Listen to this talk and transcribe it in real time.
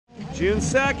June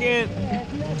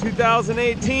 2nd,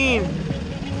 2018.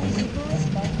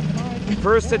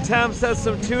 First attempts at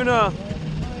some tuna,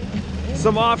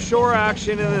 some offshore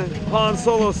action in the pond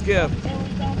solo skiff.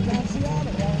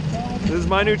 This is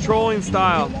my new trolling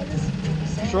style.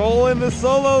 Trolling the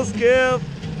solo skiff,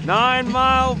 9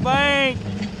 Mile bank.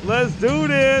 Let's do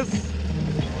this.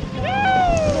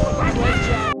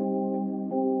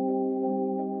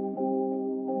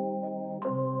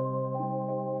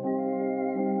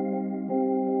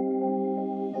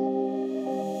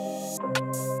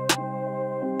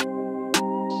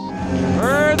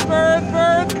 Birds, birds,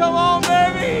 birds, come on,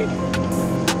 baby!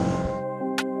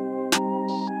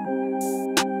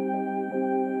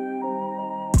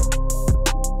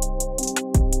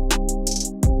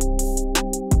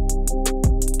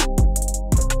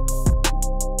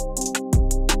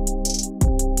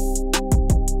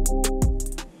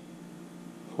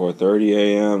 .30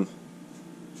 a.m.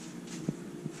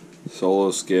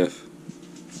 Solo skiff,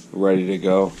 ready to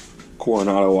go.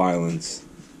 Coronado Islands.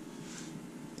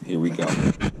 Here we go.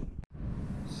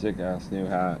 Sick ass new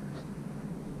hat.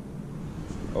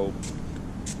 Oh,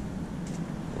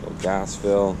 little gas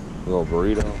fill, little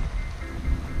burrito.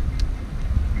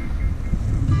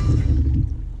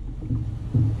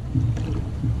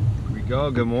 Here we go.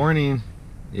 Good morning.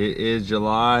 It is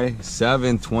July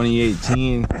 7th,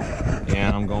 2018.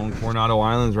 And I'm going Coronado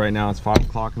Islands right now. It's 5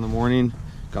 o'clock in the morning.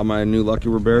 Got my new Lucky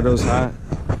Roberto's hat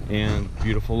and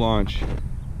beautiful launch.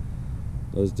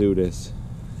 Let's do this.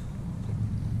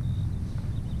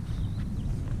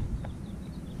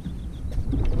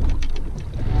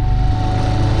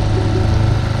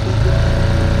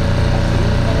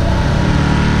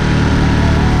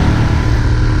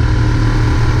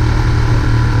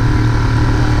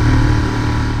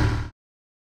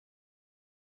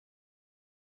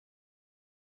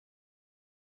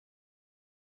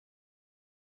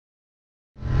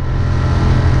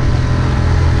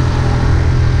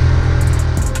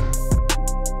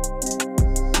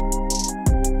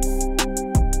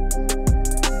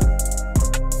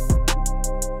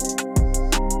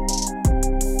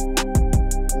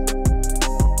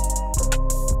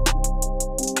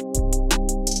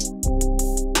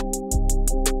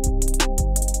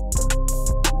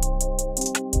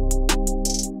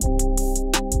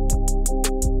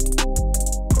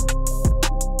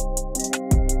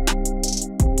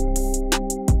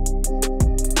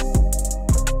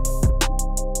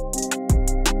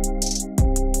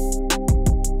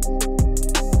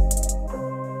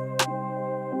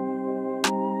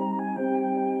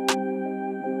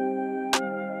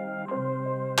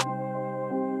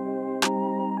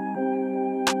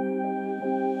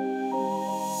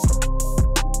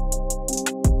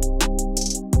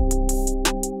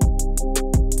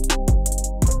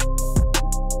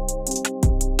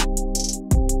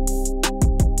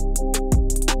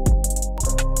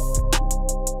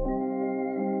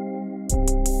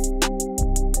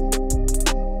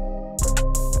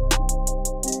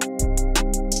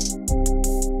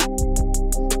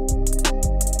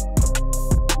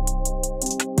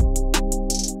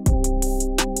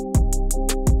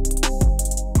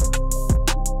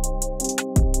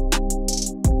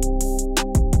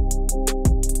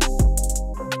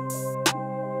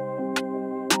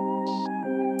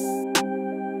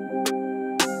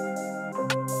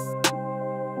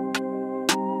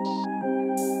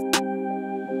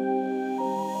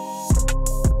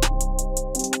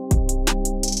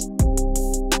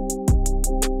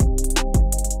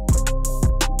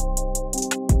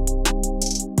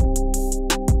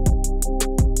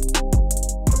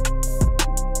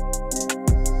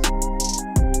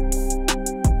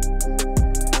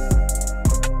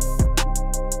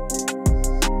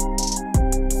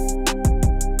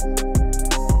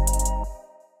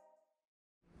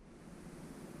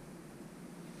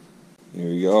 Here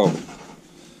we go.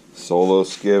 Solo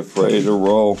skiff ready to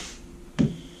roll.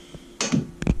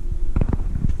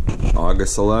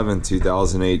 August 11th,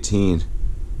 2018.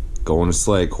 Going to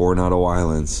slay Coronado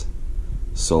Islands.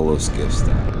 Solo skiff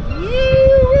style.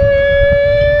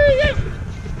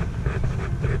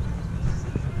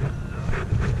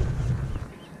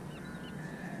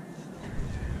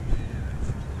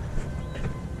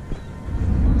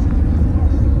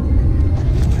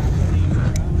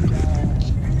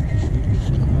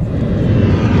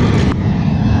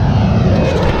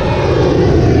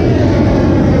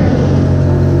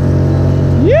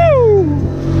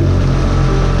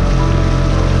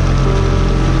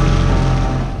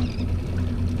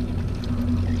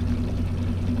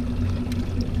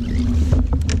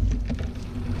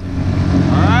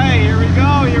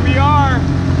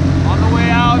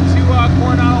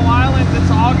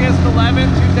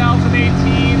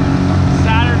 2018.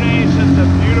 Saturday is just a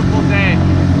beautiful day.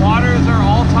 Waters are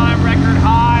all-time record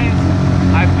highs.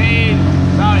 I've made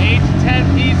about 8 to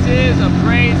 10 pieces of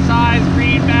great size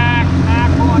greenback,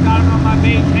 mackerel. I got them on my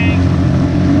bait tank.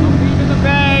 I'm leaving the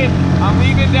bay. I'm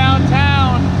leaving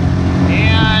downtown,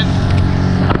 and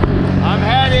I'm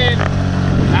headed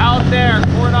out there,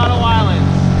 Coronado Islands.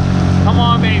 Come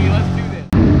on, baby, let's do this.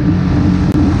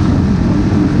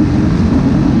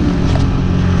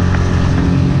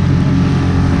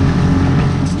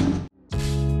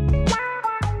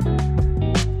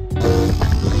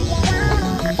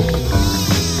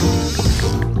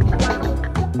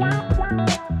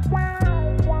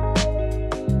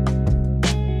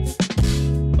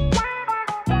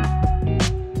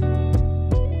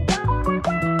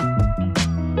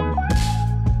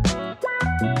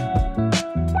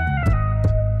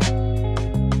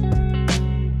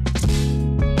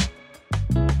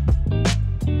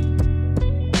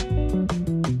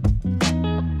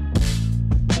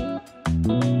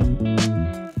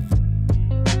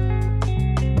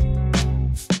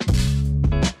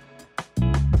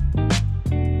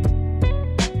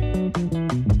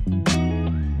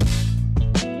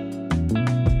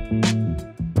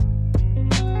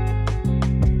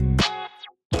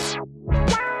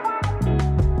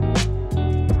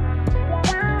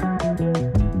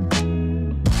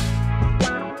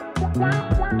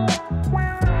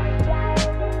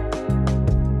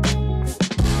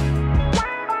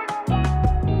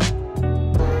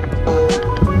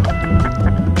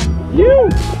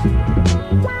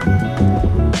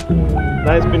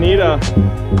 Nice Bonito.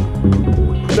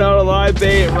 Put out a live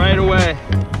bait right away.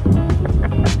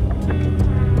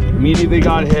 Immediately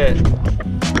got hit.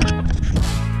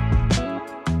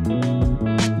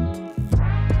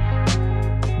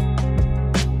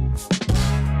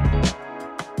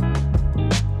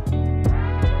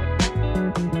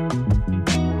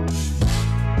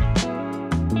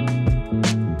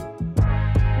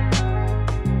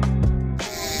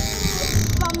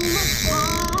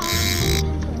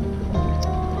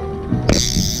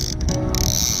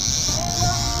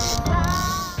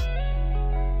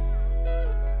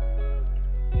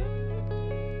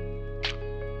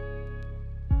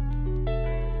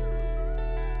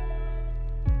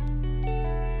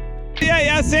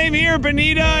 Yeah, same here,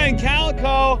 Bonito and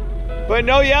Calico, but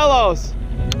no yellows.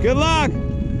 Good luck.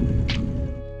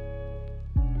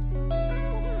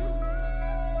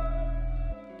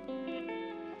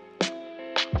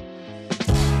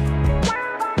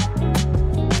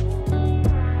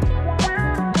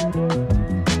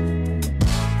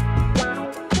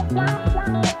 Wow.